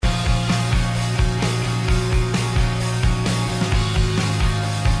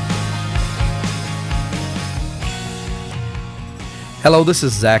Hello, this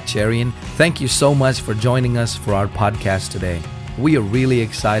is Zach Cherian. Thank you so much for joining us for our podcast today. We are really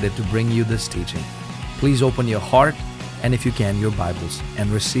excited to bring you this teaching. Please open your heart and, if you can, your Bibles and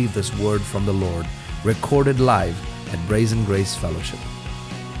receive this word from the Lord, recorded live at Brazen Grace Fellowship.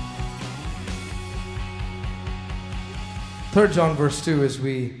 3 John verse 2, as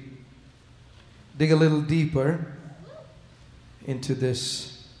we dig a little deeper into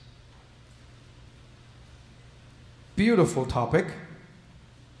this beautiful topic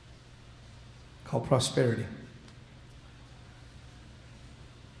called prosperity.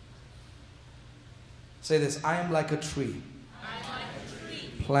 Say this: I am like a tree,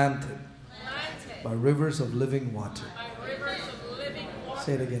 planted by rivers of living water.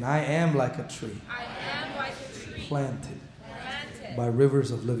 Say it again: I am like a tree, planted by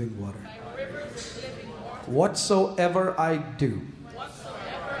rivers of living water. Whatsoever I do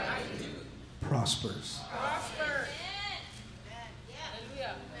prospers.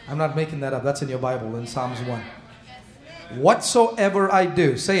 I'm not making that up. That's in your Bible in Psalms 1. Whatsoever I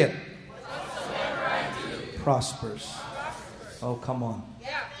do, say it, prospers. Oh, come on.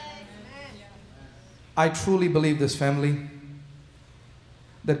 I truly believe this, family,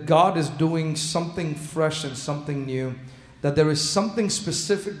 that God is doing something fresh and something new, that there is something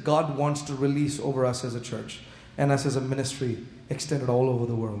specific God wants to release over us as a church and us as a ministry extended all over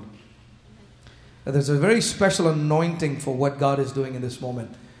the world. That there's a very special anointing for what God is doing in this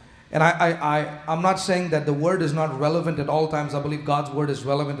moment. And I'm not saying that the word is not relevant at all times. I believe God's word is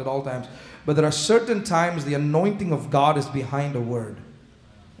relevant at all times. But there are certain times the anointing of God is behind a word.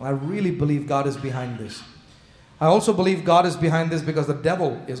 And I really believe God is behind this. I also believe God is behind this because the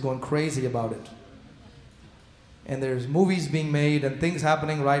devil is going crazy about it. And there's movies being made and things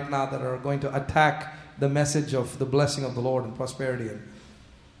happening right now that are going to attack the message of the blessing of the Lord and prosperity.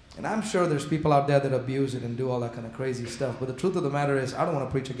 And I'm sure there's people out there that abuse it and do all that kind of crazy stuff. But the truth of the matter is, I don't want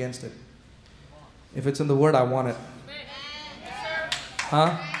to preach against it. If it's in the Word, I want it.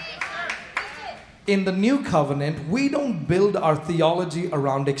 Huh? In the New Covenant, we don't build our theology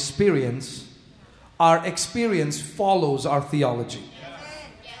around experience. Our experience follows our theology.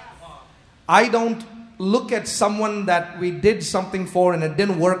 I don't look at someone that we did something for and it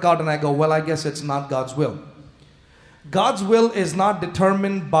didn't work out and I go, well, I guess it's not God's will. God's will is not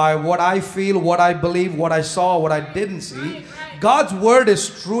determined by what I feel, what I believe, what I saw, what I didn't see. God's word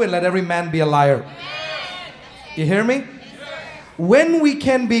is true, and let every man be a liar. You hear me? When we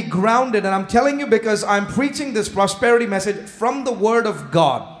can be grounded, and I'm telling you because I'm preaching this prosperity message from the word of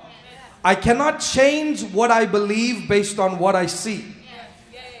God. I cannot change what I believe based on what I see.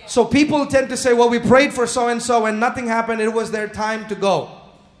 So people tend to say, well, we prayed for so-and-so and nothing happened. It was their time to go.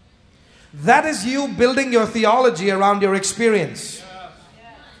 That is you building your theology around your experience.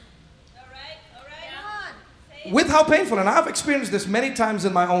 With how painful, and I've experienced this many times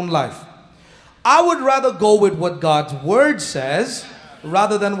in my own life. I would rather go with what God's word says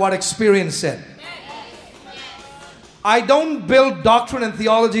rather than what experience said. I don't build doctrine and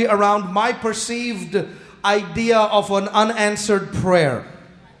theology around my perceived idea of an unanswered prayer.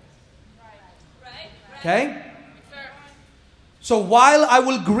 Okay? So while I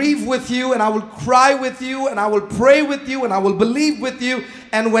will grieve with you and I will cry with you and I will pray with you and I will believe with you,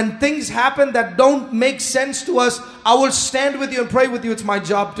 and when things happen that don't make sense to us, I will stand with you and pray with you. It's my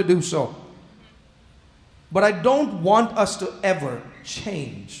job to do so. But I don't want us to ever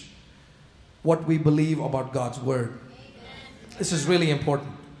change what we believe about God's word. This is really important.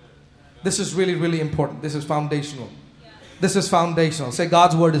 This is really, really important. This is foundational. This is foundational. Say,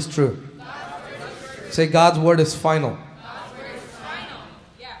 God's word is true. Say, God's word is final.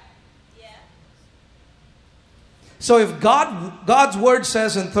 So if God's word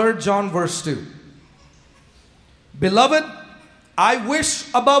says in 3 John verse 2, Beloved, I wish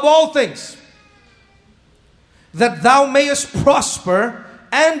above all things that thou mayest prosper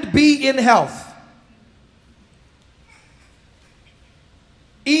and be in health,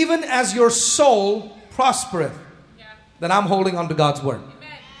 even as your soul prospereth. Then I'm holding on to God's word.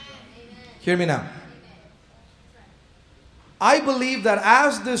 Hear me now. I believe that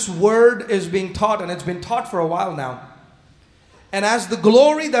as this word is being taught, and it's been taught for a while now, and as the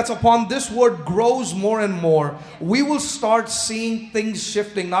glory that's upon this word grows more and more, we will start seeing things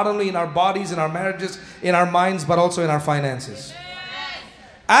shifting, not only in our bodies, in our marriages, in our minds, but also in our finances.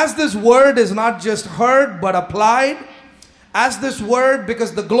 As this word is not just heard, but applied, as this word,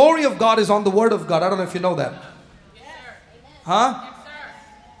 because the glory of God is on the word of God. I don't know if you know that. Huh?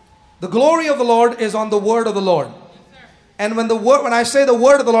 The glory of the Lord is on the word of the Lord. And when I say the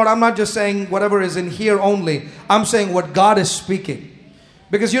word of the Lord, I'm not just saying whatever is in here only. I'm saying what God is speaking.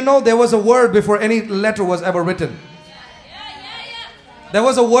 Because you know there was a word before any letter was ever written. There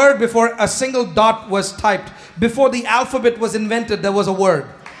was a word before a single dot was typed. Before the alphabet was invented, there was a word.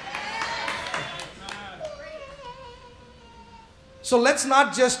 So let's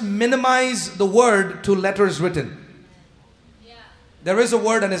not just minimize the word to letters written. There is a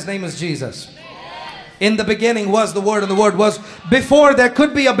word and his name is Jesus. In the beginning was the word and the word was. Before there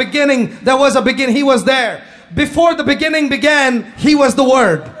could be a beginning, there was a beginning. He was there. Before the beginning began, he was the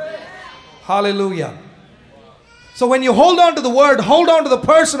word. Hallelujah. So when you hold on to the word, hold on to the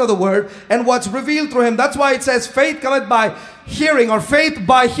person of the word and what's revealed through him. That's why it says faith cometh by hearing, or faith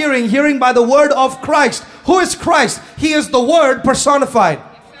by hearing, hearing by the word of Christ. Who is Christ? He is the word personified.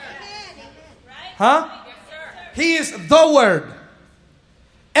 Huh? He is the word.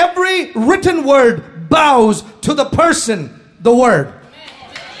 Every written word bows to the person, the word.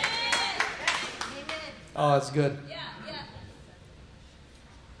 Oh, that's good.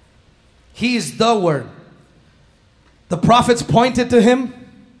 He is the word. The prophets pointed to him.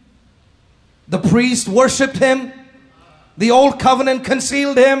 The priest worshipped him. The old covenant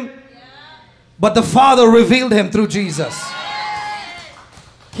concealed him. But the Father revealed him through Jesus.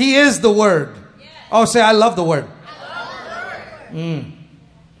 He is the word. Oh, say, I love the word.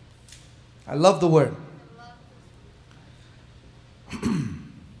 I love the word.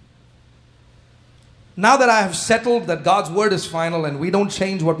 Now that I have settled that God's word is final and we don't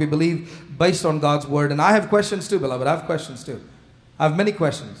change what we believe based on God's word. And I have questions too, beloved. I have questions too. I have many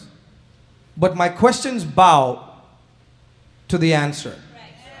questions. But my questions bow to the answer.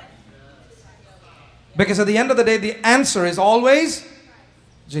 Because at the end of the day, the answer is always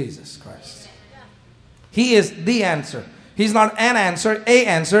Jesus Christ. He is the answer. He's not an answer, a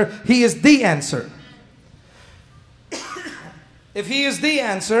answer. He is the answer. If he is the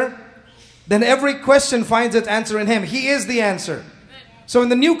answer, then every question finds its answer in him. He is the answer. So in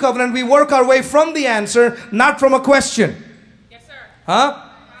the new covenant, we work our way from the answer, not from a question. Yes, sir. Huh?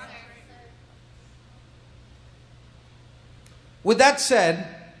 With that said,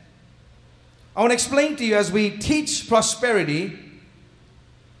 I want to explain to you as we teach prosperity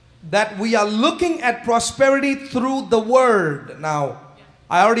that we are looking at prosperity through the word. Now,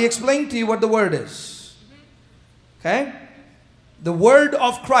 I already explained to you what the word is. Okay? The word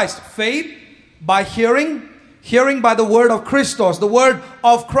of Christ. Faith by hearing. Hearing by the word of Christos. The word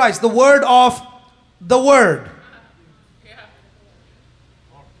of Christ. The word of the word.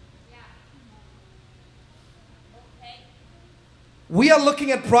 We are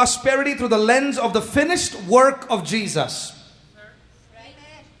looking at prosperity through the lens of the finished work of Jesus.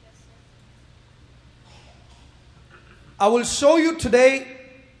 I will show you today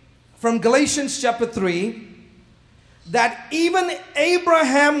from Galatians chapter 3 that even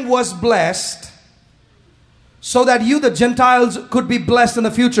Abraham was blessed so that you, the Gentiles, could be blessed in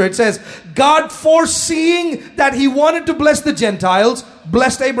the future. It says, God, foreseeing that he wanted to bless the Gentiles,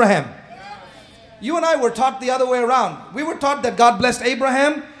 blessed Abraham. You and I were taught the other way around. We were taught that God blessed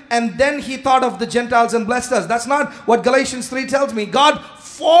Abraham and then he thought of the Gentiles and blessed us. That's not what Galatians 3 tells me. God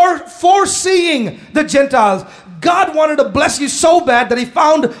foreseeing the Gentiles. God wanted to bless you so bad that he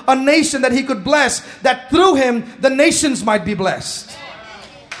found a nation that he could bless, that through him the nations might be blessed.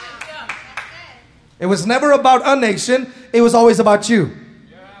 It was never about a nation. It was always about you.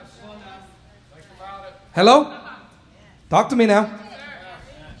 Hello? Talk to me now.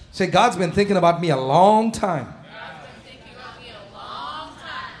 Say, God's been thinking about me a long time.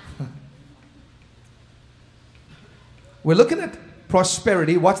 We're looking at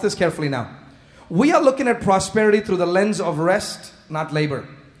prosperity. Watch this carefully now. We are looking at prosperity through the lens of rest, not labor.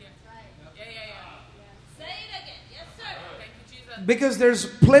 Say it again. Yes, sir. Thank you, Jesus. Because there's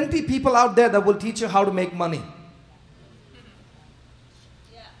plenty people out there that will teach you how to make money.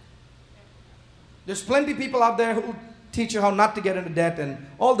 There's plenty people out there who teach you how not to get into debt and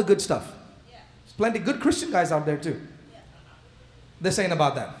all the good stuff. There's plenty good Christian guys out there too. This ain't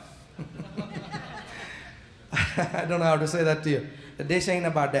about that. I don't know how to say that to you. This ain't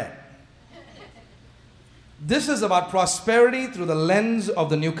about that. This is about prosperity through the lens of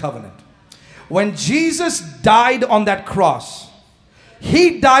the new covenant. When Jesus died on that cross,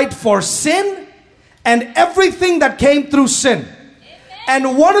 he died for sin and everything that came through sin.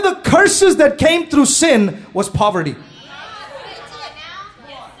 And one of the curses that came through sin was poverty.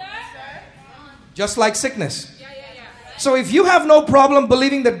 Just like sickness. So if you have no problem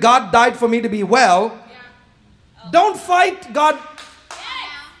believing that God died for me to be well, don't fight God.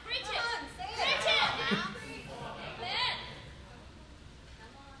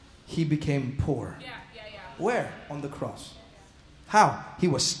 He became poor. Where? On the cross. How? He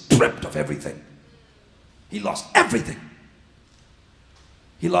was stripped of everything. He lost everything.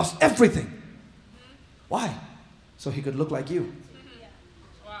 He lost everything. Why? So he could look like you.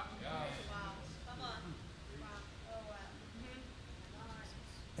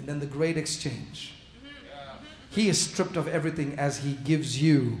 And then the great exchange. He is stripped of everything as He gives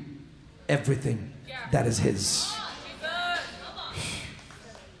you everything that is His.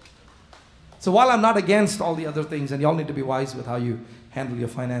 So while I'm not against all the other things, and y'all need to be wise with how you handle your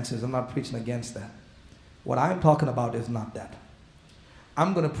finances, I'm not preaching against that. What I'm talking about is not that.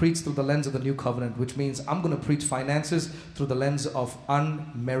 I'm going to preach through the lens of the new covenant, which means I'm going to preach finances through the lens of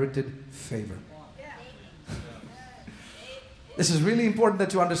unmerited favor. This is really important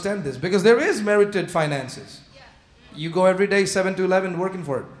that you understand this, because there is merited finances. You go every day 7 to 11 working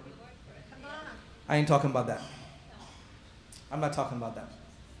for it. I ain't talking about that. I'm not talking about that.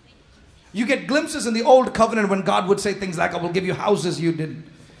 You get glimpses in the old covenant when God would say things like, I will give you houses you didn't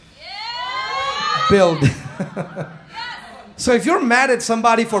build. So if you're mad at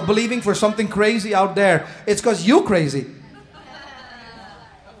somebody for believing for something crazy out there, it's because you're crazy.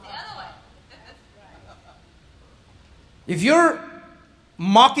 If you're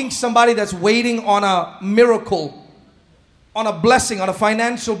mocking somebody that's waiting on a miracle, on a blessing, on a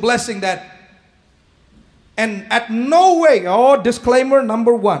financial blessing and at no way, disclaimer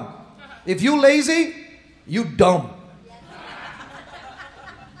number 1. If you lazy, you dumb.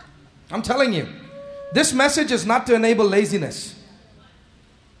 I'm telling you, this message is not to enable laziness.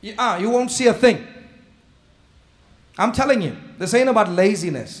 You won't see a thing. I'm telling you, this ain't about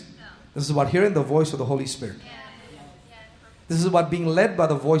laziness. This is about hearing the voice of the Holy Spirit. This is about being led by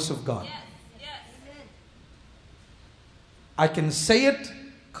the voice of God. I can say it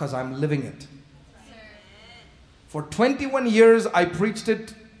because I'm living it. For 21 years, I preached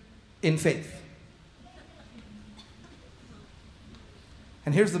it in faith.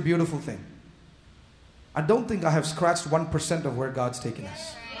 And here's the beautiful thing. I don't think I have scratched 1% of where God's taken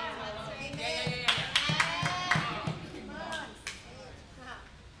us.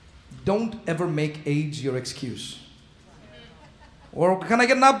 Don't ever make age your excuse. Or can I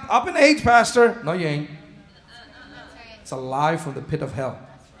get up in age, Pastor? No, you ain't. It's a lie from the pit of hell.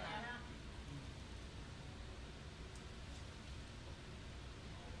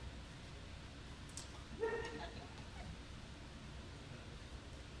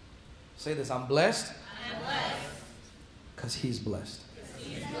 Say this, I'm blessed. I'm blessed. Because He's blessed.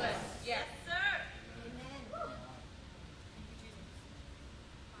 He's blessed. Yes, sir. Amen.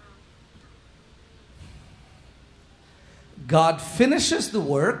 God finishes the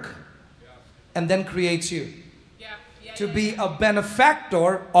work and then creates you to be a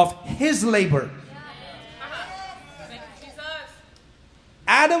benefactor of His labor. Thank you, Jesus.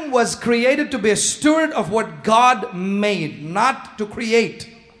 Adam was created to be a steward of what God made, not to create.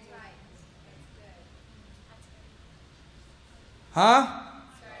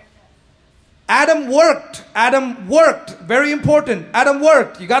 Adam worked. Very important. Adam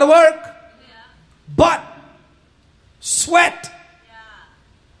worked. You got to work. But sweat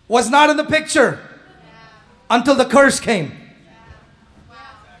was not in the picture until the curse came. How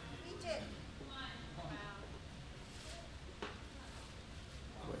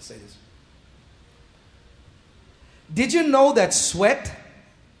do I say this? Did you know that sweat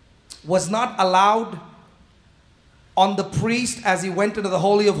was not allowed on the priest as he went into the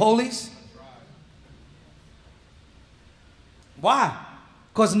Holy of Holies? Why?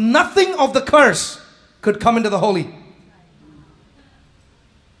 Because nothing of the curse could come into the Holy.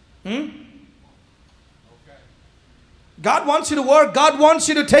 God wants you to work. God wants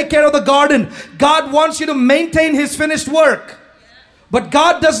you to take care of the garden. God wants you to maintain His finished work. But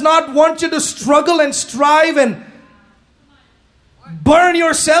God does not want you to struggle and strive and burn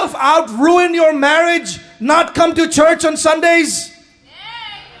yourself out, ruin your marriage, not come to church on Sundays.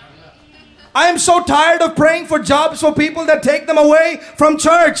 I am so tired of praying for jobs for people that take them away from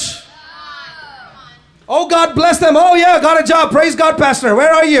church. Oh, God bless them. Oh, yeah, got a job. Praise God, Pastor.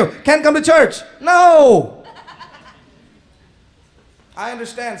 Where are you? Can't come to church. No. I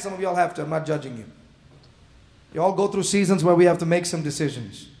understand some of y'all have to. I'm not judging you. You all go through seasons where we have to make some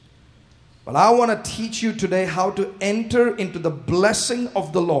decisions. But I want to teach you today how to enter into the blessing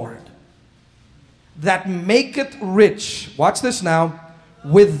of the Lord that maketh rich. Watch this now.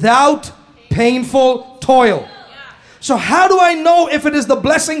 Without painful toil. So how do I know if it is the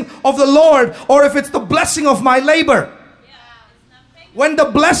blessing of the Lord or if it's the blessing of my labor? When the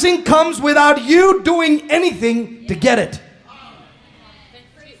blessing comes without you doing anything to get it.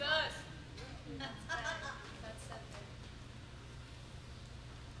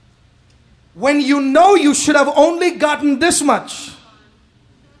 When you know you should have only gotten this much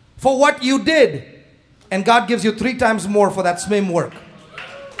for what you did, and God gives you 3 times more for that same work.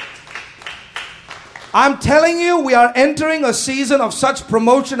 I'm telling you, we are entering a season of such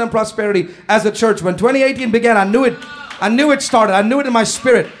promotion and prosperity as a church. When 2018 began, I knew it. I knew it started. I knew it in my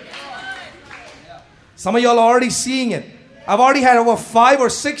spirit. Some of y'all are already seeing it. I've already had over 5 or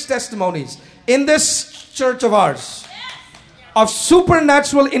 6 testimonies in this church of ours of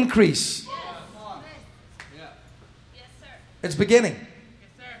supernatural increase. It's beginning.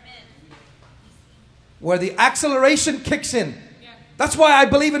 Where the acceleration kicks in. That's why I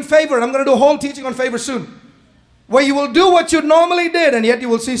believe in favor. And I'm going to do a whole teaching on favor soon. Where you will do what you normally did, and yet you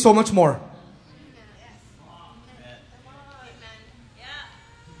will see so much more.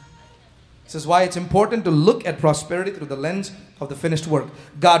 This is why it's important to look at prosperity through the lens of the finished work.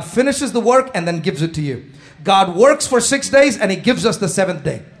 God finishes the work and then gives it to you. God works for 6 days and He gives us the 7th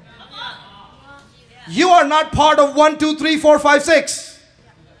day. You are not part of 1, 2, 3, 4, 5, 6.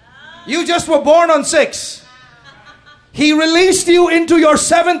 You just were born on 6. He released you into your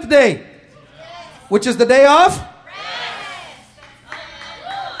 7th day, which is the day of.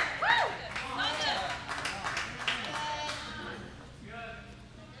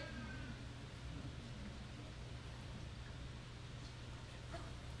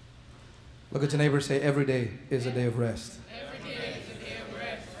 Look at your neighbor and say, every day is a day of rest. Every day is a day of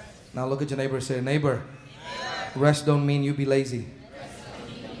rest. Now look at your neighbor and say, neighbor, rest don't mean you be lazy.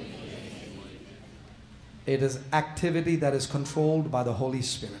 It is activity that is controlled by the Holy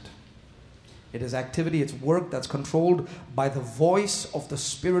Spirit. It is activity, it's work that's controlled by the voice of the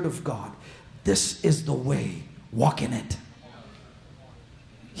Spirit of God. This is the way. Walk in it.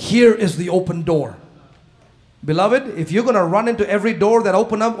 Here is the open door. Beloved, if you're going to run into every door that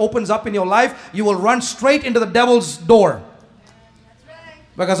opens up in your life, you will run straight into the devil's door.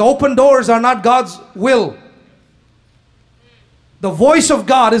 Because open doors are not God's will. The voice of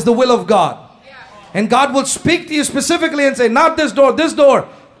God is the will of God. And God will speak to you specifically and say, not this door, this door.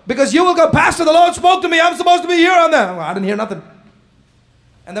 Because you will go, Pastor, the Lord spoke to me. I'm supposed to be here on that. Well, I didn't hear nothing.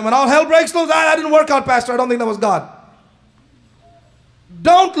 And then when all hell breaks loose, that didn't work out, Pastor. I don't think that was God.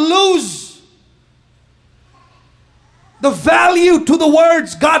 Don't lose the value to the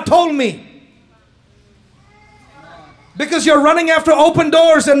words God told me. Because you're running after open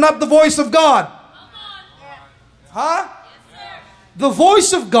doors and not the voice of God. Huh? The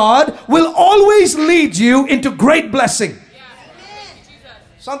voice of God will always lead you into great blessing.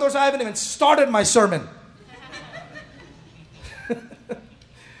 Santosh, I haven't even started my sermon.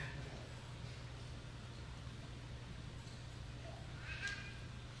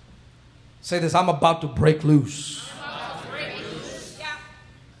 Say this, I'm about to break loose.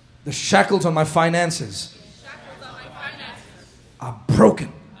 The shackles on my finances are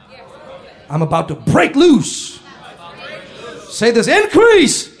broken. I'm about to break loose. Say this,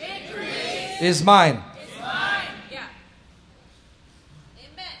 increase is mine.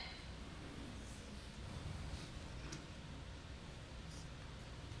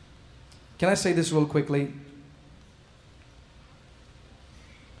 Can I say this real quickly?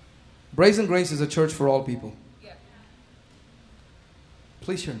 Brazen Grace is a church for all people.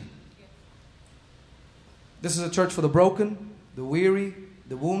 Please hear me. This is a church for the broken, the weary,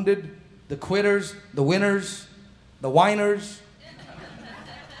 the wounded, the quitters, the winners, the whiners.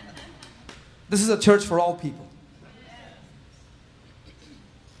 This is a church for all people.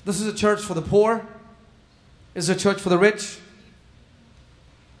 This is a church for the poor. This is a church for the rich.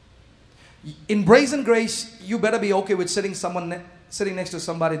 In Brazen Grace, you better be okay with sitting next to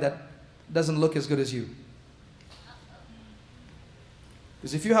somebody that doesn't look as good as you.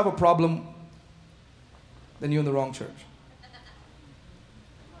 Because if you have a problem, then you're in the wrong church.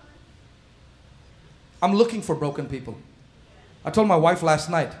 I'm looking for broken people. I told my wife last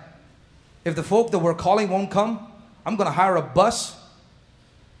night, if the folk that we're calling won't come, I'm going to hire a bus,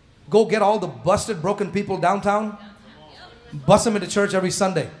 go get all the busted, broken people downtown, bus them into church every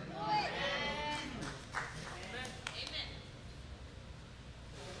Sunday.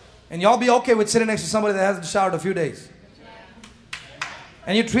 And y'all be okay with sitting next to somebody that hasn't showered a few days.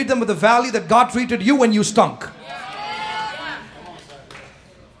 And you treat them with the value that God treated you when you stunk.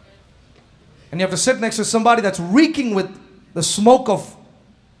 And you have to sit next to somebody that's reeking with the smoke of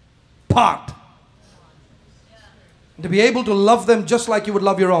pot. And to be able to love them just like you would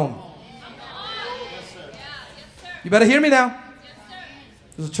love your own. You better hear me now.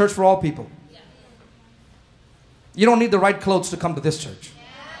 There's a church for all people. You don't need the right clothes to come to this church.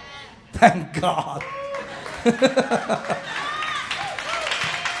 Thank God.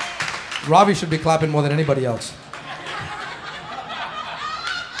 Ravi should be clapping more than anybody else.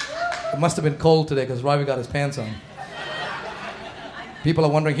 It must have been cold today because Ravi got his pants on. People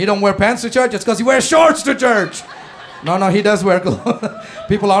are wondering, he don't wear pants to church? It's because he wears shorts to church. No, he does wear clothes.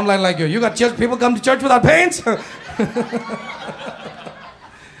 People online like you got church, people come to church without pants?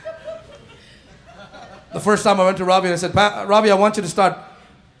 The first time I went to Ravi, I said, Ravi, I want you to start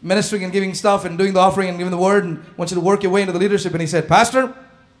ministering and giving stuff and doing the offering and giving the word, and I want you to work your way into the leadership. And he said, Pastor,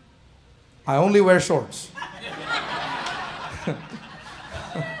 I only wear shorts.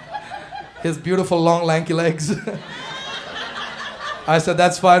 His beautiful, long, lanky legs. I said,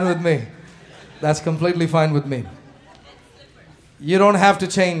 that's fine with me. That's completely fine with me. You don't have to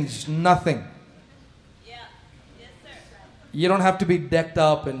change nothing. You don't have to be decked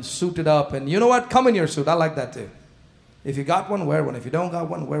up and suited up. And you know what? Come in your suit. I like that too. If you got one, wear one. If you don't got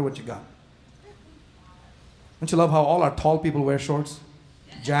one, wear what you got. Don't you love how all our tall people wear shorts?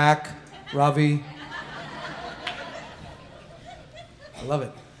 Jack, Ravi. I love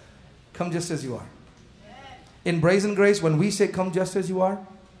it. Come just as you are. In Brazen Grace, when we say come just as you are,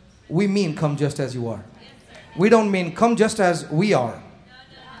 we mean come just as you are. We don't mean come just as we are.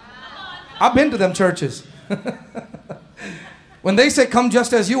 I've been to them churches. When they say come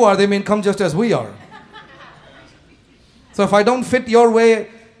just as you are, they mean come just as we are. So if I don't fit your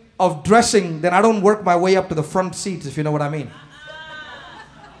way of dressing, then I don't work my way up to the front seats, if you know what I mean.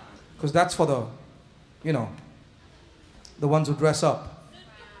 Because that's for the, the ones who dress up.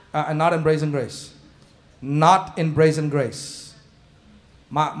 And not in Brazen Grace. Not in Brazen Grace.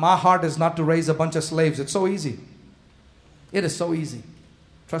 My heart is not to raise a bunch of slaves. It's so easy. It is so easy.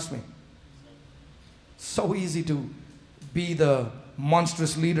 Trust me. So easy to be the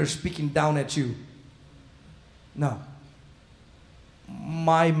monstrous leader speaking down at you. No.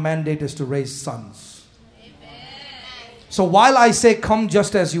 My mandate is to raise sons. Amen. So while I say come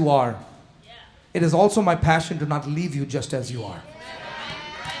just as you are, it is also my passion to not leave you just as you are.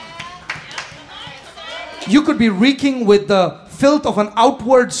 You could be reeking with the filth of an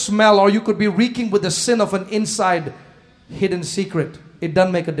outward smell, or you could be reeking with the sin of an inside hidden secret. It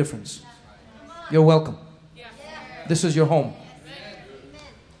doesn't make a difference. You're welcome. This is your home.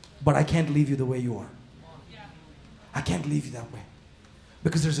 But I can't leave you the way you are. I can't leave you that way.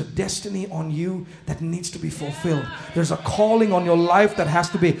 Because there's a destiny on you that needs to be fulfilled. There's a calling on your life that has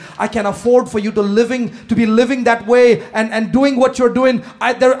to be. I can't afford for you to be living that way and doing what you're doing.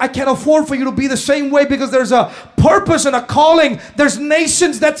 I can't afford for you to be the same way, because there's a purpose and a calling. There's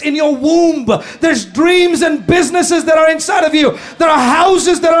nations that's in your womb. There's dreams and businesses that are inside of you. There are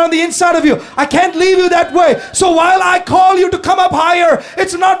houses that are on the inside of you. I can't leave you that way. So while I call you to come up higher,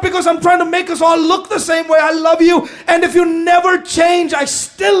 it's not because I'm trying to make us all look the same way. I love you. And if you never change, I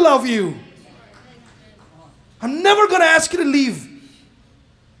still love you. I'm never going to ask you to leave.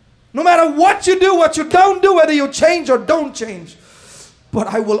 No matter what you do, what you don't do, whether you change or don't change. But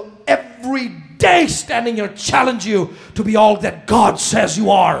I will every day standing here challenge you to be all that God says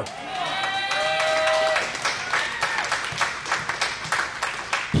you are.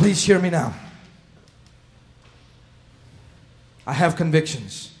 Please hear me now. I have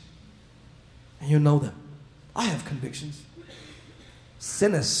convictions. And you know them. I have convictions.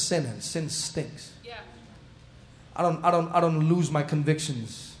 Sin is sin, and sin stinks. Yeah. I don't lose my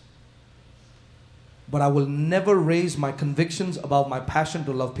convictions. But I will never raise my convictions above my passion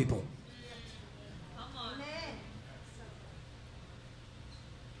to love people. Come on.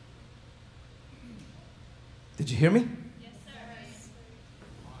 Did you hear me? Yes, sir.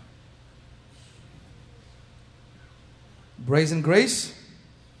 Brazen Grace,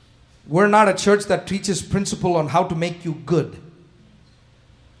 we're not a church that teaches principle on how to make you good.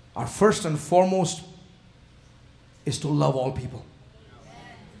 Our first and foremost is to love all people.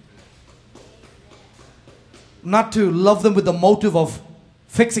 Not to love them with the motive of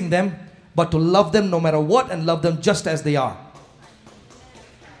fixing them, but to love them no matter what and love them just as they are.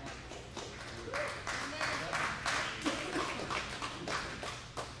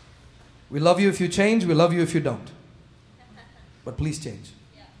 We love you if you change, we love you if you don't. But please change.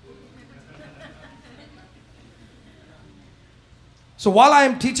 So while I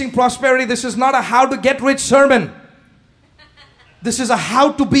am teaching prosperity, this is not a how to get rich sermon. This is a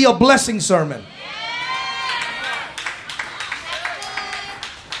how to be a blessing sermon.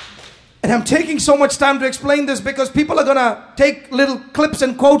 And I'm taking so much time to explain this because people are going to take little clips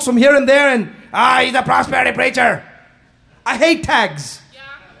and quotes from here and there and, he's a prosperity preacher. I hate tags.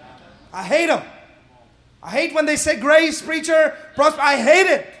 I hate them. I hate when they say grace preacher, I hate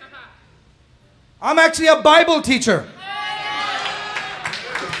it. I'm actually a Bible teacher.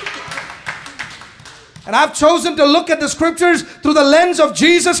 And I've chosen to look at the scriptures through the lens of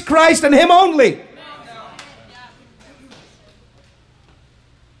Jesus Christ and Him only.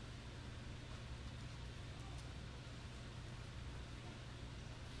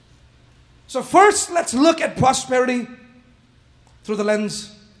 So first, let's look at prosperity through the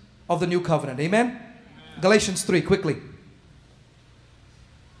lens of the new covenant. Amen? Galatians 3, quickly.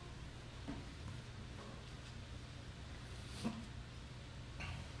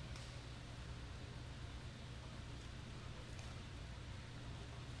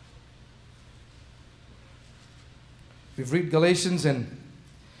 We've read Galatians, and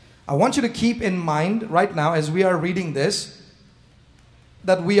I want you to keep in mind right now as we are reading this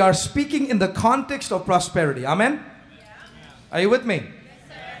that we are speaking in the context of prosperity. Amen? Are you with me?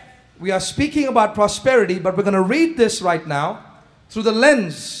 We are speaking about prosperity, but we're going to read this right now through the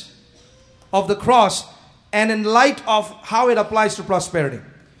lens of the cross and in light of how it applies to prosperity.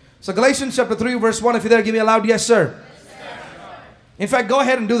 So Galatians chapter 3 verse 1, if you're there, give me a loud yes, sir. In fact, go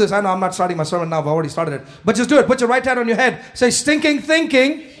ahead and do this. I know I'm not starting my sermon now, I've already started it. But just do it. Put your right hand on your head. Say, stinking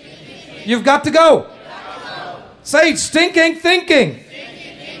thinking, you've got to go. Say, stinking thinking,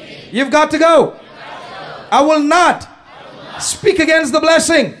 you've got to go. I will not speak against the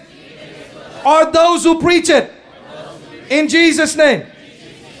blessing or those who preach it. In Jesus' name.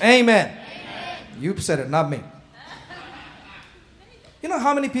 Amen. You said it, not me. You know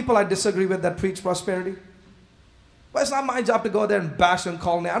how many people I disagree with that preach prosperity? Well, it's not my job to go there and bash and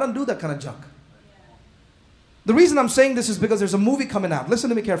call names. I don't do that kind of junk. The reason I'm saying this is because there's a movie coming out. Listen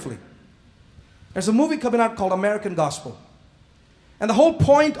to me carefully. There's a movie coming out called American Gospel. And the whole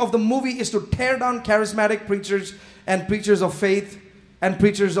point of the movie is to tear down charismatic preachers and preachers of faith and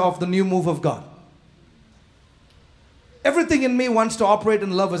preachers of the new move of God. Everything in me wants to operate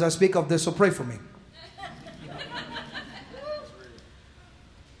in love as I speak of this, so pray for me.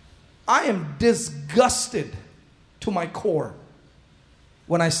 I am disgusted to my core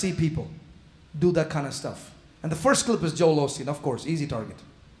when I see people do that kind of stuff. And the first clip is Joel Osteen, of course, easy target.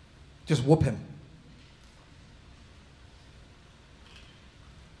 Just whoop him.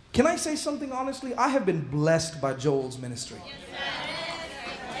 Can I say something honestly? I have been blessed by Joel's ministry.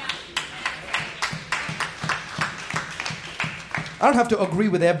 I don't have to agree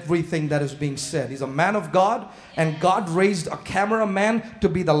with everything that is being said. He's a man of God, and God raised a cameraman to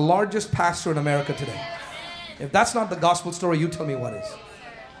be the largest pastor in America today. If that's not the gospel story, you tell me what is.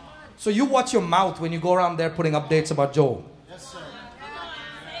 So you watch your mouth when you go around there putting updates about Joel. Yes, sir.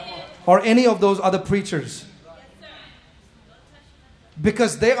 Or any of those other preachers.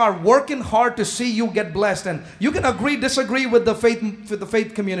 Because they are working hard to see you get blessed. And you can agree, disagree with the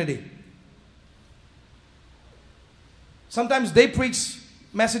faith community. Sometimes they preach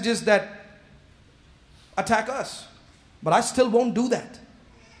messages that attack us. But I still won't do that.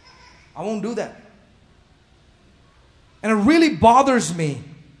 I won't do that. And it really bothers me.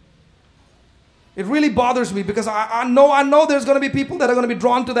 It really bothers me because I know there's going to be people that are going to be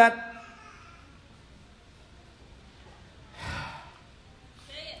drawn to that.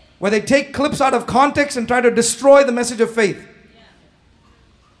 Where they take clips out of context and try to destroy the message of faith.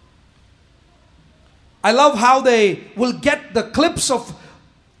 I love how they will get the clips of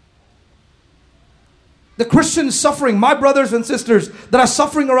the Christians suffering, my brothers and sisters that are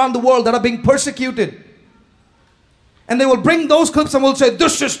suffering around the world, that are being persecuted. And they will bring those clips and will say,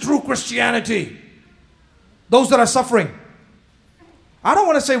 this is true Christianity. Those that are suffering. I don't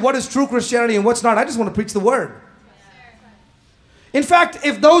want to say what is true Christianity and what's not. I just want to preach the word. In fact,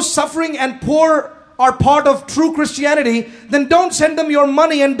 if those suffering and poor are part of true Christianity, then don't send them your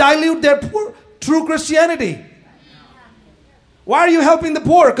money and dilute their true Christianity. Why are you helping the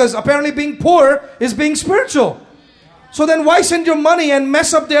poor? Because apparently being poor is being spiritual. So then why send your money and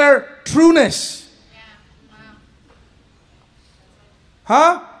mess up their trueness?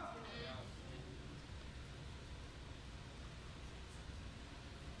 Huh?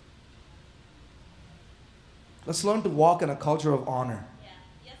 Let's learn to walk in a culture of honor. Yeah.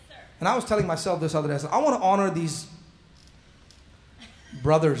 Yes, sir. And I was telling myself this other day, I said, I want to honor these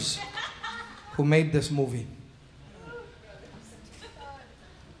brothers who made this movie.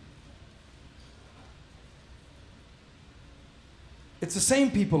 It's the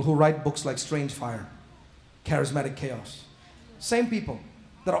same people who write books like Strange Fire, Charismatic Chaos. Same people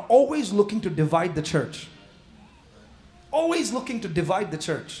that are always looking to divide the church. Always looking to divide the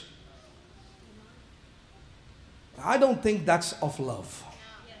church. I don't think that's of love.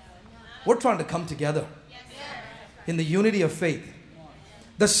 We're trying to come together in the unity of faith.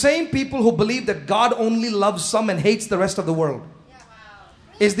 The same people who believe that God only loves some and hates the rest of the world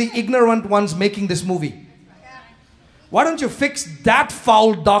is the ignorant ones making this movie. Why don't you fix that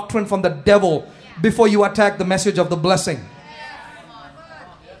foul doctrine from the devil before you attack the message of the blessing?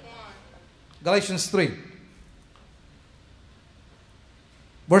 Galatians 3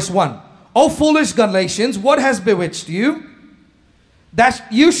 verse 1. O foolish Galatians, what has bewitched you? That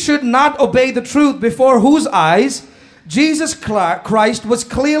you should not obey the truth, before whose eyes Jesus Christ was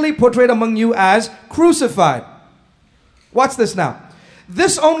clearly portrayed among you as crucified. Watch this now.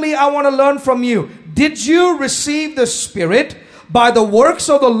 This only I want to learn from you. Did you receive the Spirit by the works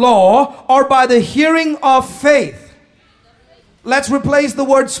of the law or by the hearing of faith? Let's replace the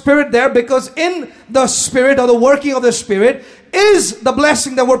word spirit there, because in the spirit, or the working of the spirit, is the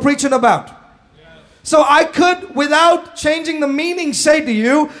blessing that we're preaching about. So I could, without changing the meaning, say to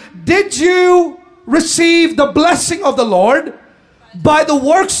you, did you receive the blessing of the Lord by the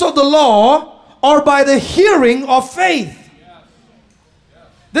works of the law or by the hearing of faith?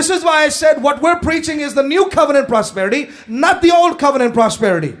 This is why I said what we're preaching is the new covenant prosperity, not the old covenant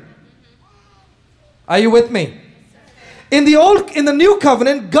prosperity. Are you with me? In the new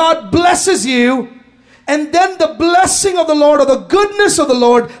covenant, God blesses you, and then the blessing of the Lord, or the goodness of the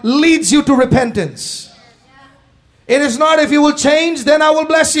Lord, leads you to repentance. It is not, if you will change, then I will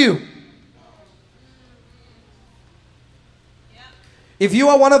bless you. If you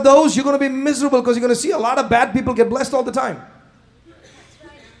are one of those, you're going to be miserable, because you're going to see a lot of bad people get blessed all the time.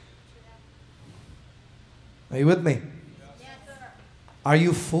 Are you with me? Are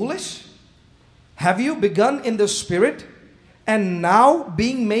you foolish? Have you begun in the spirit and now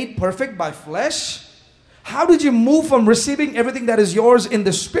being made perfect by flesh? How did you move from receiving everything that is yours in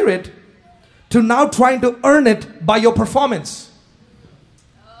the spirit to now trying to earn it by your performance?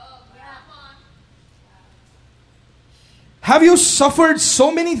 Have you suffered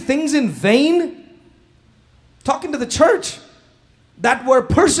so many things in vain? Talking to the church that were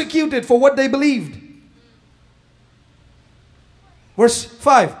persecuted for what they believed. Verse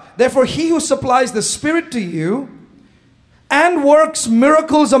 5. Therefore he who supplies the Spirit to you and works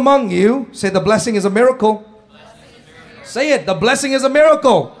miracles among you. Say, the blessing is a miracle. Say it. The blessing is a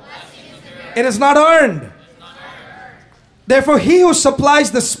miracle. It is not earned. Therefore he who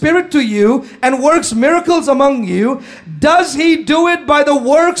supplies the Spirit to you and works miracles among you, does he do it by the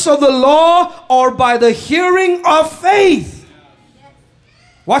works of the law or by the hearing of faith?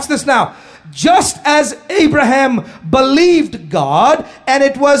 Watch this now. Just as Abraham believed God and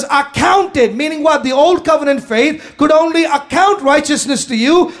it was accounted, meaning what? The old covenant faith could only account righteousness to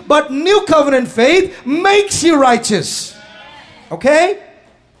you, but new covenant faith makes you righteous. Okay?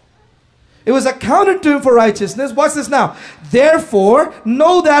 It was accounted to him for righteousness. Watch this now. Therefore,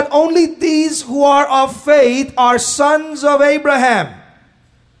 know that only these who are of faith are sons of Abraham.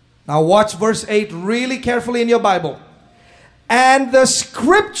 Now watch verse 8 really carefully in your Bible. And the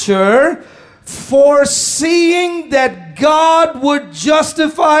scripture, foreseeing that God would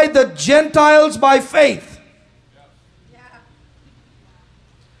justify the Gentiles by faith.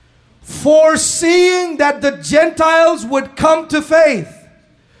 Foreseeing that the Gentiles would come to faith.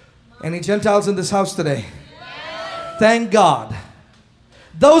 Any Gentiles in this house today? Thank God.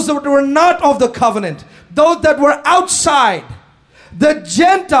 Those that were not of the covenant, those that were outside, the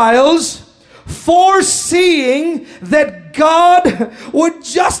Gentiles, foreseeing that God would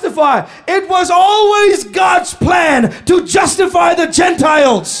justify. It was always God's plan to justify the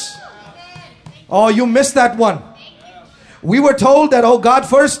Gentiles. Oh, you missed that one. We were told that, oh, God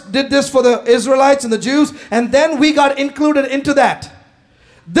first did this for the Israelites and the Jews, and then we got included into that.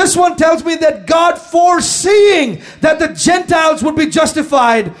 This one tells me that God, foreseeing that the Gentiles would be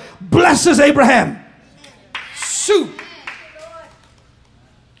justified, blesses Abraham. Shoot.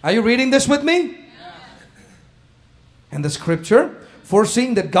 Are you reading this with me? And the scripture,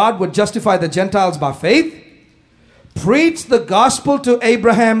 foreseeing that God would justify the Gentiles by faith, preached the gospel to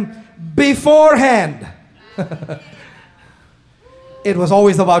Abraham beforehand. It was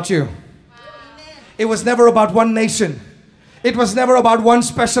always about you. It was never about one nation. It was never about one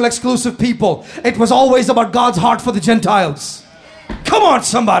special exclusive people. It was always about God's heart for the Gentiles. Come on,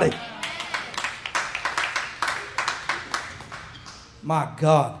 somebody. My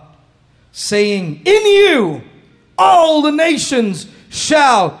God. Saying, in you all the nations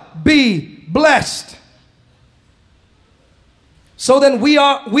shall be blessed. So then we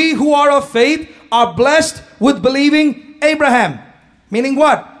who are of faith are blessed with believing Abraham. Meaning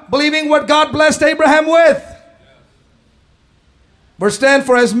what? Believing what God blessed Abraham with. Verse 10,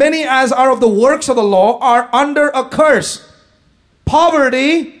 for as many as are of the works of the law are under a curse.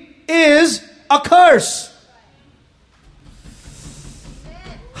 Poverty is a curse.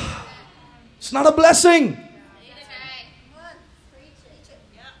 It's not a blessing.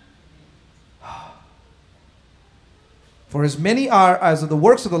 For as many are as of the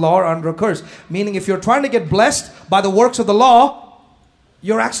works of the law are under a curse. Meaning if you're trying to get blessed by the works of the law,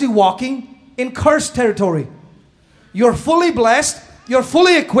 you're actually walking in cursed territory. You're fully blessed. You're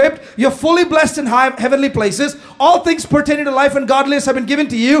fully equipped. You're fully blessed in high heavenly places. All things pertaining to life and godliness have been given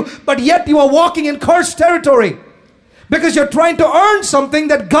to you. But yet you are walking in cursed territory. Because you're trying to earn something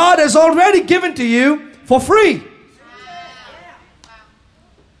that God has already given to you for free.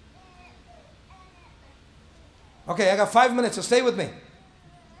 Okay, I got 5 minutes, so stay with me.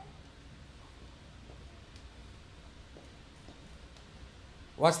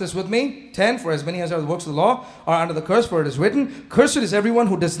 Watch this with me. 10, for as many as are the works of the law are under the curse, for it is written, cursed is everyone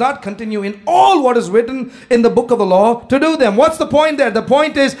who does not continue in all what is written in the book of the law to do them. What's the point there? The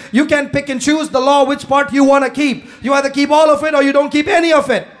point is you can pick and choose the law, which part you want to keep. You either keep all of it or you don't keep any of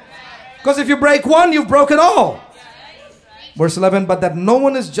it. Because if you break one, you've broken all. Verse 11, but that no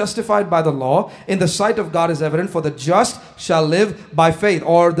one is justified by the law in the sight of God is evident, for the just shall live by faith.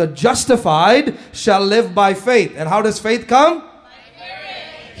 Or the justified shall live by faith. And how does faith come?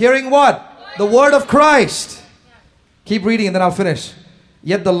 Hearing what? The word of Christ. Keep reading and then I'll finish.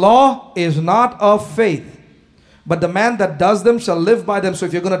 Yet the law is not of faith, but the man that does them shall live by them. So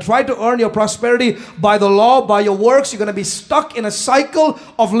if you're going to try to earn your prosperity by the law, by your works, you're going to be stuck in a cycle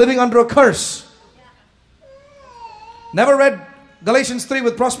of living under a curse. Never read Galatians 3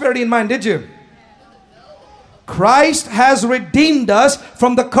 with prosperity in mind, did you? Christ has redeemed us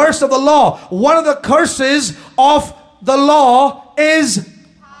from the curse of the law. One of the curses of the law is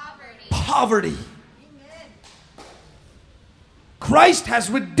poverty. Christ has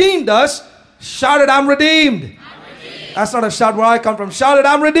redeemed us. Shout it, I'm redeemed. That's not a shout where I come from. Shout it,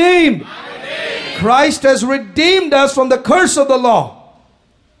 I'm redeemed. Christ has redeemed us from the curse of the law.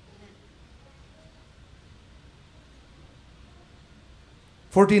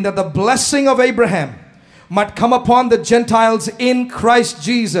 (14) That the blessing of Abraham might come upon the Gentiles in Christ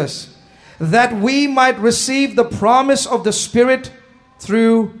Jesus, that we might receive the promise of the Spirit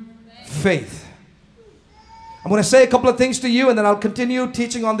through faith. I'm going to say a couple of things to you and then I'll continue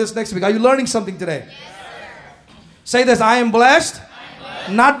teaching on this next week. Are you learning something today? Yes, Say this, I am blessed,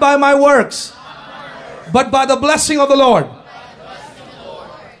 not by my works, but by the blessing of the Lord.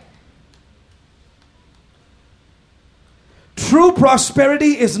 True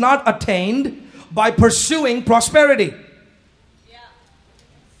prosperity is not attained by pursuing prosperity.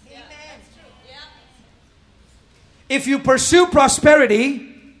 If you pursue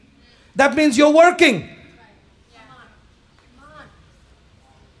prosperity, that means you're working.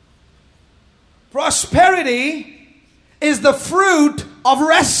 Prosperity is the fruit of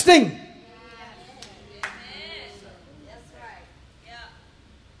resting.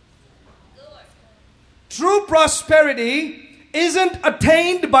 True prosperity isn't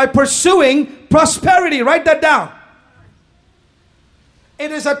attained by pursuing prosperity. Write that down.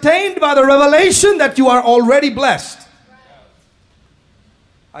 It is attained by the revelation that you are already blessed.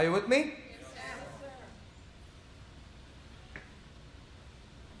 Are you with me?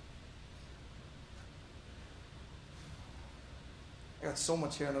 I got so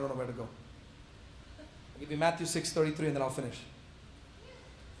much here and I don't know where to go. I'll give you Matthew 6:33 and then I'll finish.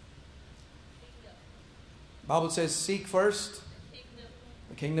 The Bible says, seek first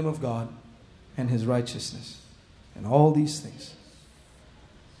the kingdom of God and His righteousness. And all these things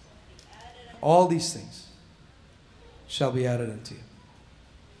shall be added unto you.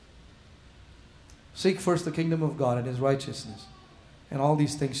 Seek first the kingdom of God and His righteousness, and all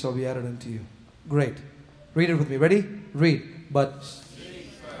these things shall be added unto you. Great. Read it with me. Ready? Read. But seek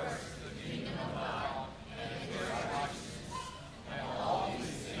first the kingdom of God and His righteousness, and all these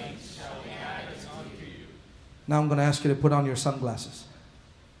things shall be added unto you. now I'm going to ask you to put on your sunglasses.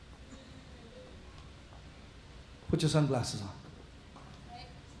 Put your sunglasses on.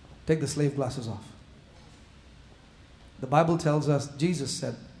 Take the slave glasses off. The Bible tells us, Jesus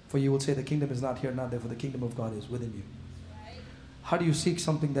said, for you will say the kingdom is not here, not there, for the kingdom of God is within you. How do you seek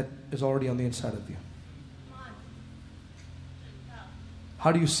something that is already on the inside of you?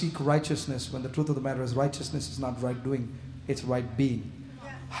 How do you seek righteousness when the truth of the matter is righteousness is not right doing, it's right being?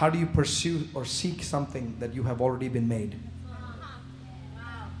 How do you pursue or seek something that you have already been made?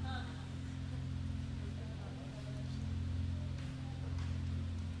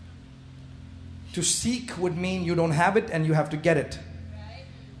 To seek would mean you don't have it and you have to get it.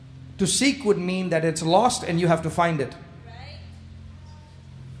 To seek would mean that it's lost and you have to find it.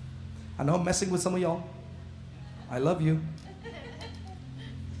 I know I'm messing with some of y'all. I love you.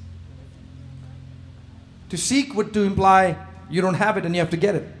 To seek would to imply you don't have it and you have to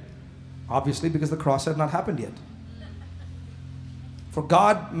get it. Obviously, because the cross had not happened yet. For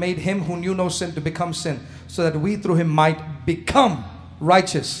God made Him who knew no sin to become sin, so that we through Him might become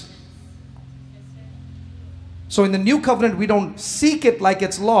righteous. So in the new covenant, we don't seek it like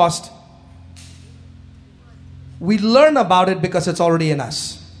it's lost. We learn about it because it's already in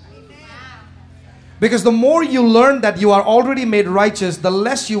us. Because the more you learn that you are already made righteous, the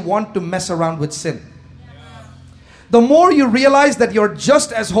less you want to mess around with sin. The more you realize that you're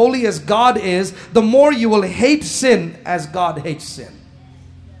just as holy as God is, the more you will hate sin as God hates sin.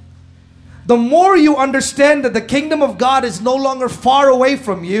 The more you understand that the kingdom of God is no longer far away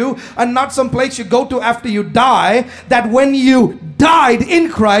from you and not some place you go to after you die, that when you died in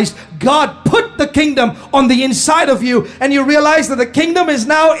Christ, God put the kingdom on the inside of you, and you realize that the kingdom is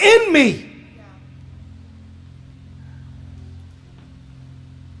now in me.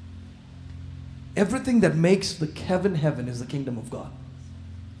 Everything that makes the heaven is the kingdom of God.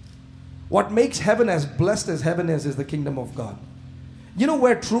 What makes heaven as blessed as heaven is the kingdom of God. You know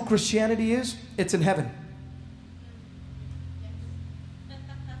where true Christianity is? It's in heaven.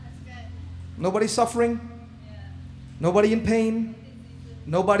 Nobody suffering. Nobody in pain.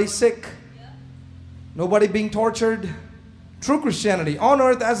 Nobody sick. Nobody being tortured. True Christianity on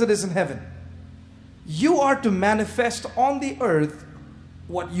earth as it is in heaven. You are to manifest on the earth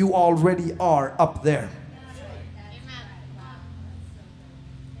what you already are up there.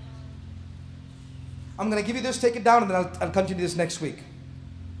 I'm going to give you this, take it down, and then I'll continue this next week.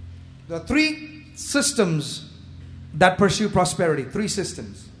 There are 3 systems that pursue prosperity. 3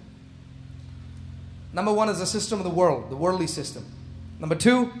 systems. Number 1 is the system of the world, the worldly system. Number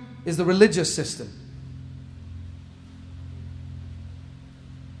 2 is the religious system.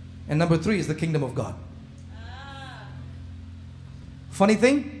 And number 3 is the kingdom of God. Funny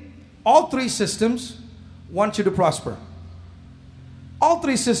thing, all 3 systems want you to prosper. All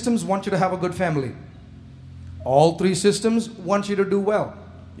 3 systems want you to have a good family. All 3 systems want you to do well.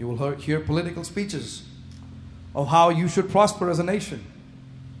 You will hear political speeches of how you should prosper as a nation.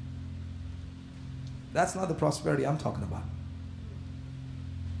 That's not the prosperity I'm talking about.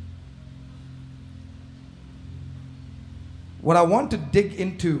 What I want to dig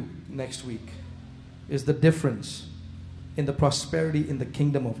into next week is the difference in the prosperity in the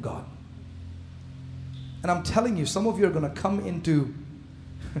kingdom of God. And I'm telling you, some of you are going to come into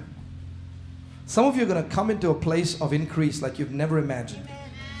a place of increase like you've never imagined.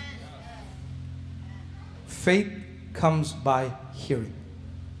 Faith comes by hearing.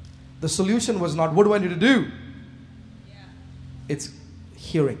 The solution was not, what do I need to do? It's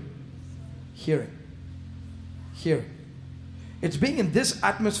hearing. Hearing. Hearing. It's being in this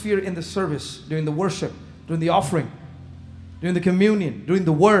atmosphere in the service, during the worship, during the offering, during the communion, during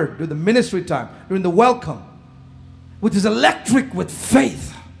the word, during the ministry time, during the welcome, which is electric with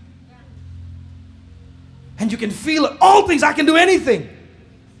faith. And you can feel all things. I can do anything.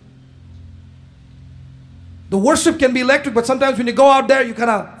 The worship can be electric, but sometimes when you go out there, you kind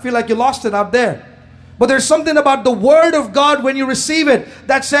of feel like you lost it out there. But there's something about the word of God when you receive it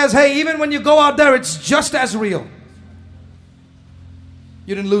that says, hey, even when you go out there, it's just as real.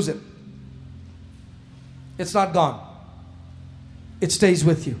 You didn't lose it. It's not gone. It stays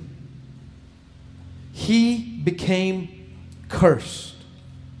with you. He became cursed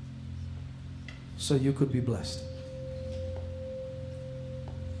so you could be blessed.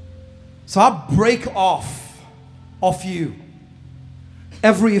 So I'll break off of you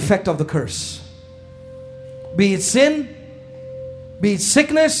every effect of the curse. Be it sin, be it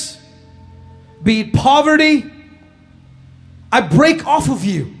sickness, be it poverty. I break off of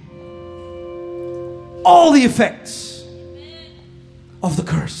you all the effects of the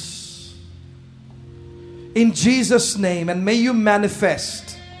curse. In Jesus' name, and may you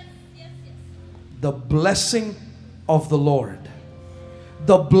manifest the blessing of the Lord.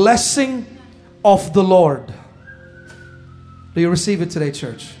 The blessing of the Lord. Do you receive it today,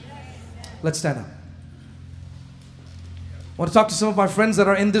 church? Let's stand up. I want to talk to some of my friends that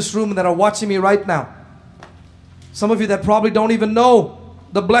are in this room and that are watching me right now. Some of you that probably don't even know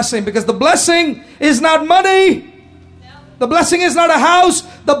the blessing, because the blessing is not money. The blessing is not a house.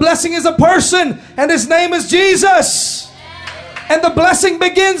 The blessing is a person, and his name is Jesus. And the blessing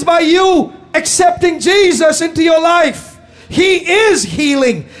begins by you accepting Jesus into your life. He is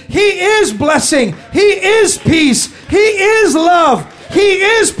healing. He is blessing. He is peace. He is love. He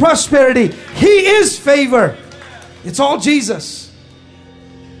is prosperity. He is favor. It's all Jesus.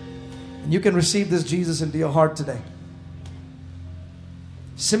 And you can receive this Jesus into your heart today,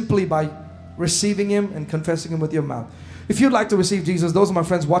 simply by receiving him and confessing him with your mouth. If you'd like to receive Jesus, those are my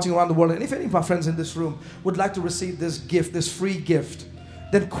friends watching around the world, and if any of my friends in this room would like to receive this gift, this free gift,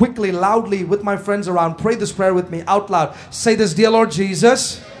 then quickly, loudly, with my friends around, pray this prayer with me out loud. Say this: Dear Lord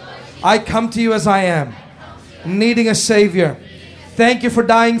Jesus, I come to you as I am, needing a Savior. Thank you for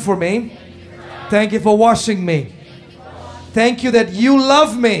dying for me. Thank you for washing me. Thank you that you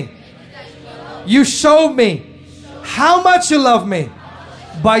love me. You showed me how much you love me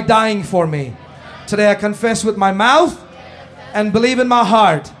by dying for me. Today I confess with my mouth and believe in my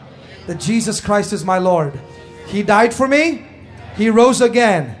heart that Jesus Christ is my Lord. He died for me. He rose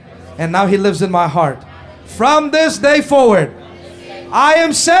again, and now he lives in my heart. From this day forward, I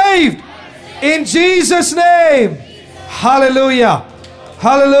am saved. In Jesus' name. Hallelujah.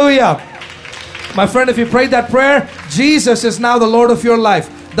 Hallelujah. My friend, if you prayed that prayer, Jesus is now the Lord of your life.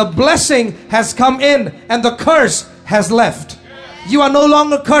 The blessing has come in and the curse has left. You are no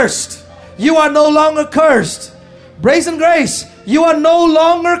longer cursed. You are no longer cursed. Brazen Grace, you are no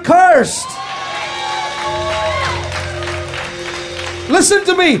longer cursed. Listen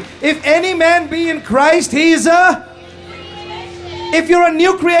to me. If any man be in Christ, he is a... If you're a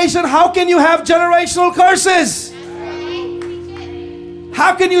new creation, how can you have generational curses?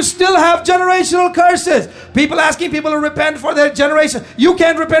 How can you still have generational curses? People asking people to repent for their generation. You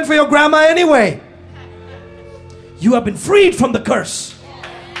can't repent for your grandma anyway. You have been freed from the curse.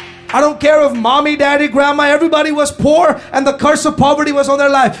 I don't care if mommy, daddy, grandma, everybody was poor and the curse of poverty was on their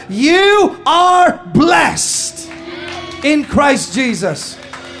life. You are blessed in Christ Jesus.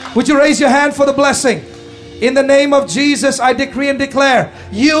 Would you raise your hand for the blessing? In the name of Jesus, I decree and declare,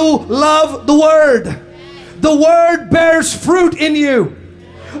 you love the Word. The Word bears fruit in you.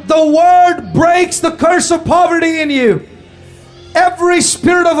 The Word breaks the curse of poverty in you. Every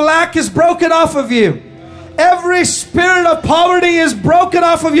spirit of lack is broken off of you. Every spirit of poverty is broken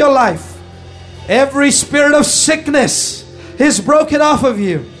off of your life. Every spirit of sickness is broken off of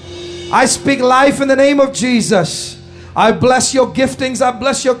you. I speak life in the name of Jesus. I bless your giftings. I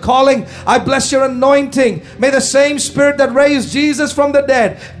bless your calling. I bless your anointing. May the same Spirit that raised Jesus from the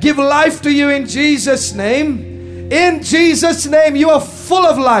dead give life to you in Jesus' name. In Jesus' name, you are full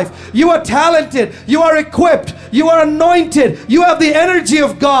of life. You are talented. You are equipped. You are anointed. You have the energy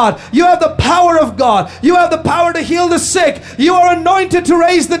of God. You have the power of God. You have the power to heal the sick. You are anointed to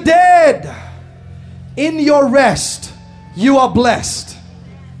raise the dead. In your rest, you are blessed.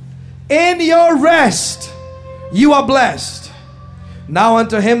 In your rest, you are blessed. Now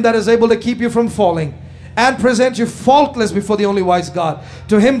unto Him that is able to keep you from falling and present you faultless before the only wise God.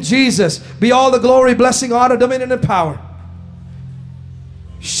 To Him, Jesus, be all the glory, blessing, honor, dominion, and power.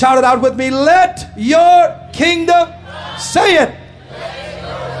 Shout it out with me. Let your kingdom, say it.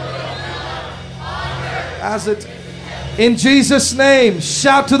 As it, in Jesus' name.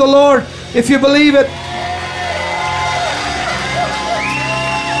 Shout to the Lord if you believe it.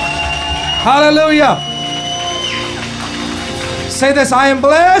 Hallelujah. Say this, I am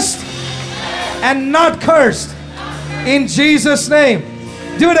blessed and not cursed. In Jesus' name.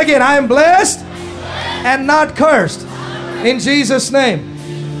 Do it again. I am blessed and not cursed. In Jesus' name.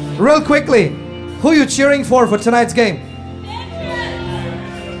 Real quickly, who are you cheering for tonight's game?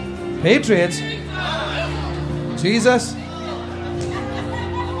 Patriots. Jesus.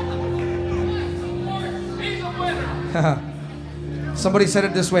 Somebody said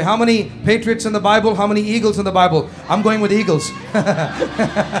it this way. How many Patriots in the Bible? How many Eagles in the Bible? I'm going with Eagles.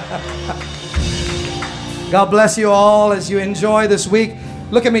 God bless you all as you enjoy this week.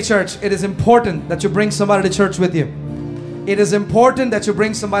 Look at me, church. It is important that you bring somebody to church with you. It is important that you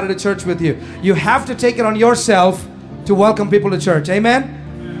bring somebody to church with you. You have to take it on yourself to welcome people to church. Amen?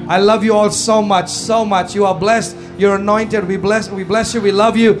 I love you all so much, so much. You are blessed. You're anointed. We bless you. We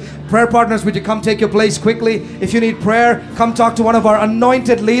love you. Prayer partners, would you come take your place quickly? If you need prayer, come talk to one of our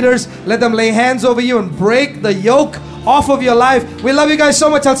anointed leaders. Let them lay hands over you and break the yoke off of your life. We love you guys so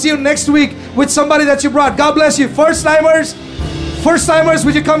much. I'll see you next week with somebody that you brought. God bless you. First timers,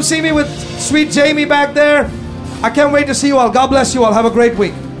 would you come see me with sweet Jamie back there? I can't wait to see you all. God bless you all. Have a great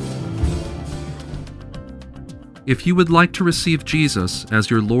week. If you would like to receive Jesus as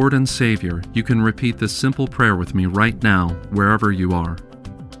your Lord and Savior, you can repeat this simple prayer with me right now, wherever you are.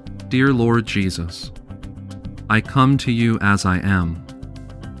 Dear Lord Jesus, I come to you as I am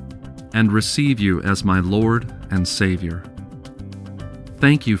and receive you as my Lord and Savior.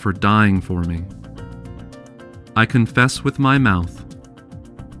 Thank you for dying for me. I confess with my mouth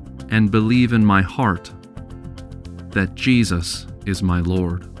and believe in my heart that Jesus is my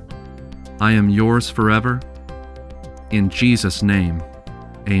Lord. I am yours forever. In Jesus' name,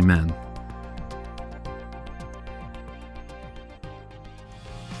 amen.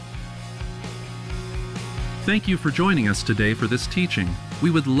 Thank you for joining us today for this teaching. We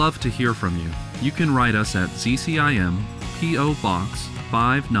would love to hear from you. You can write us at ZCIM, P.O. Box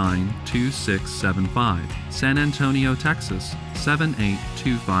 592675, San Antonio, Texas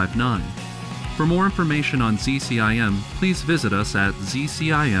 78259. For more information on ZCIM, please visit us at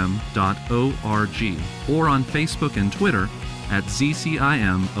zcim.org or on Facebook and Twitter at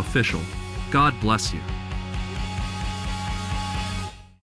ZCIM Official. God bless you.